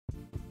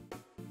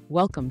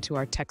Welcome to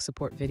our tech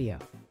support video.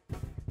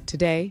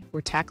 Today,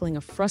 we're tackling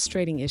a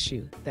frustrating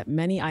issue that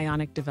many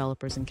Ionic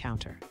developers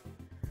encounter.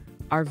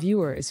 Our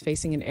viewer is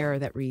facing an error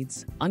that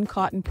reads,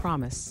 "Uncaught in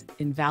promise,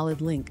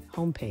 invalid link,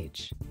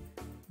 homepage."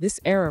 This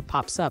error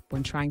pops up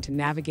when trying to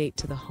navigate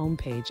to the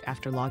homepage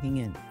after logging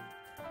in.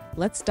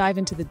 Let's dive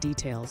into the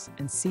details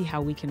and see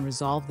how we can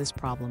resolve this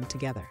problem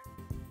together.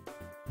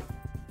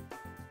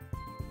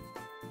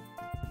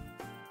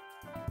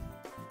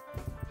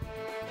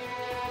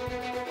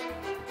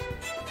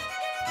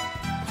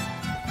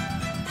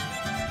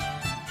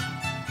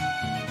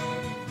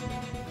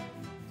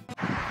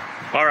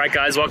 Alright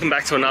guys, welcome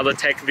back to another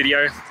tech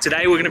video.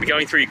 Today we're going to be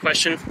going through your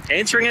question,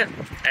 answering it,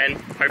 and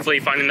hopefully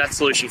finding that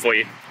solution for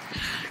you.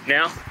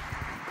 Now,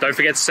 don't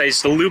forget to stay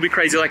just a little bit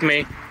crazy like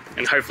me,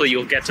 and hopefully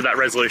you'll get to that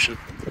resolution.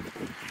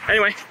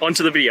 Anyway, on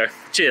to the video.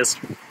 Cheers!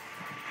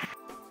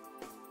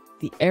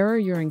 The error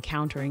you're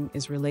encountering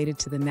is related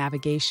to the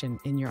navigation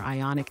in your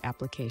Ionic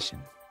application.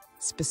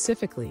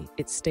 Specifically,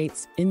 it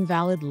states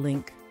invalid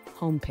link,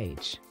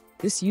 homepage.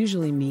 This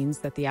usually means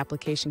that the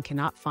application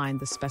cannot find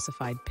the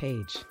specified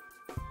page.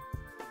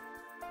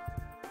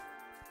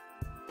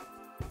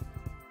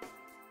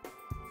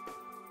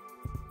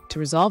 To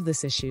resolve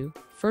this issue,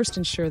 first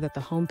ensure that the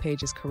home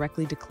page is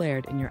correctly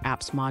declared in your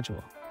apps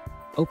module.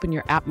 Open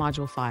your app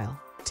module file,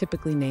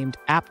 typically named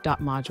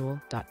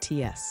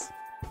app.module.ts.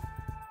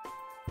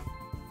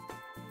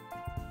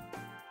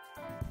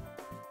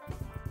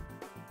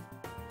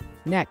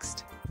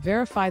 Next,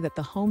 verify that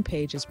the home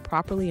page is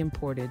properly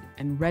imported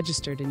and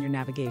registered in your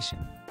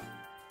navigation.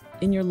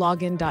 In your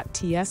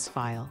login.ts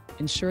file,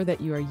 ensure that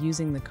you are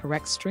using the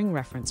correct string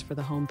reference for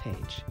the home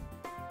page.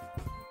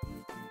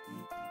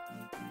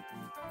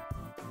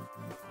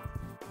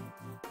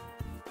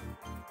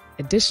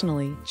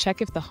 Additionally, check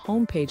if the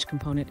homepage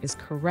component is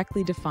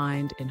correctly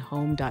defined in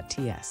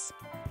home.ts.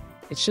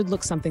 It should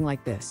look something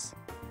like this.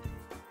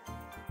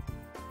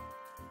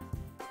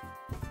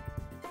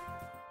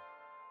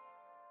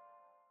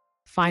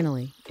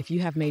 Finally, if you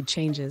have made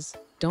changes,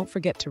 don't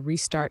forget to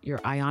restart your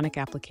Ionic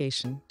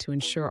application to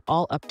ensure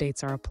all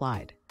updates are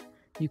applied.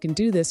 You can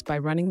do this by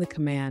running the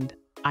command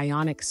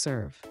ionic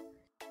serve.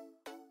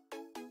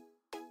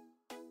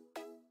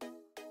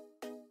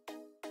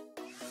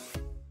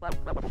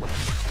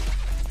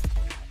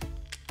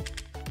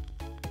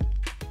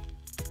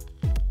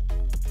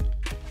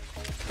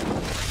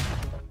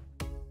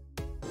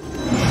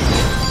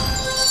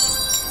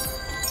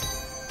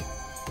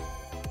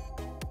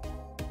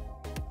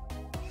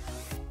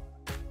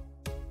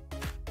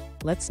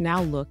 Let's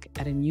now look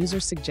at a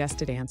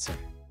user-suggested answer.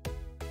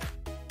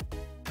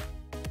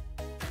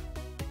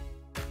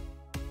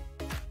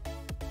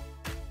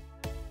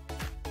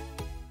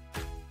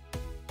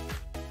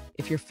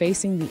 If you're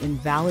facing the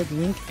invalid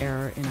link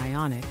error in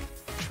Ionic,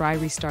 try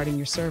restarting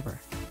your server.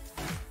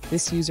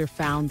 This user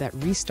found that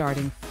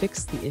restarting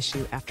fixed the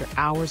issue after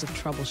hours of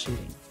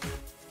troubleshooting.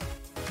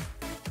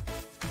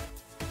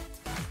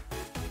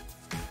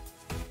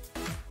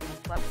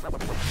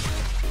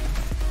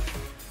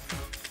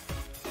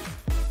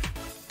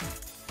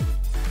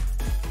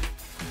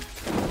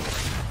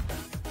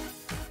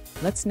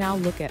 Let's now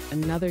look at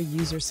another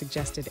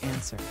user-suggested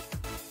answer.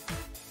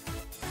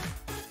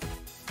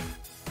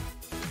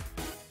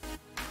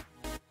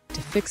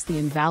 To fix the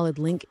invalid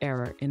link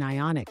error in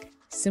Ionic,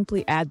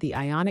 simply add the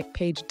Ionic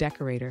page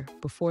decorator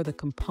before the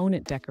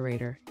component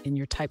decorator in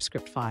your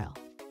TypeScript file.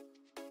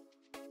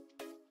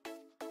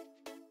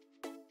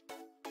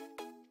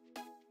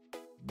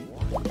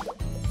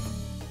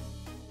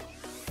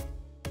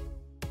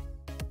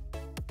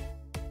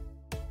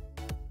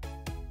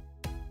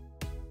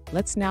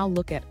 Let's now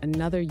look at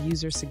another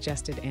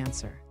user-suggested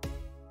answer.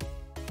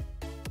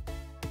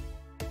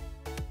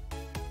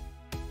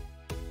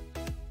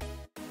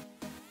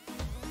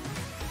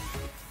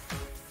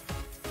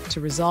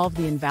 To resolve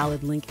the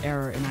invalid link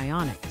error in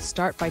Ionic,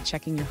 start by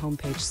checking your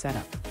homepage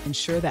setup.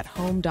 Ensure that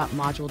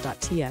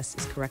home.module.ts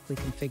is correctly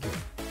configured.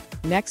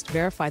 Next,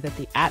 verify that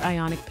the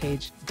 @Ionic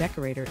page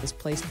decorator is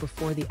placed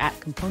before the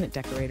 @component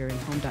decorator in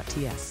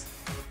home.ts.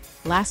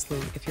 Lastly,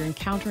 if you're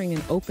encountering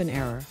an open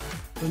error,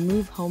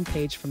 remove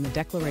homepage from the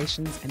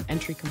declarations and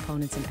entry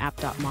components in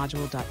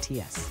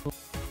app.module.ts.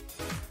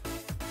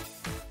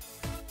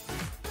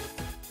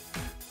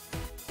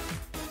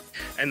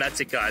 And that's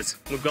it guys.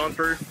 We've gone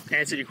through,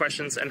 answered your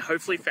questions, and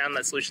hopefully found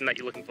that solution that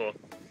you're looking for.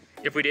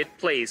 If we did,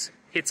 please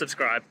hit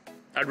subscribe.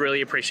 I'd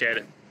really appreciate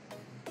it.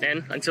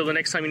 And until the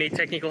next time you need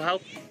technical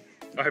help,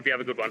 I hope you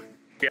have a good one.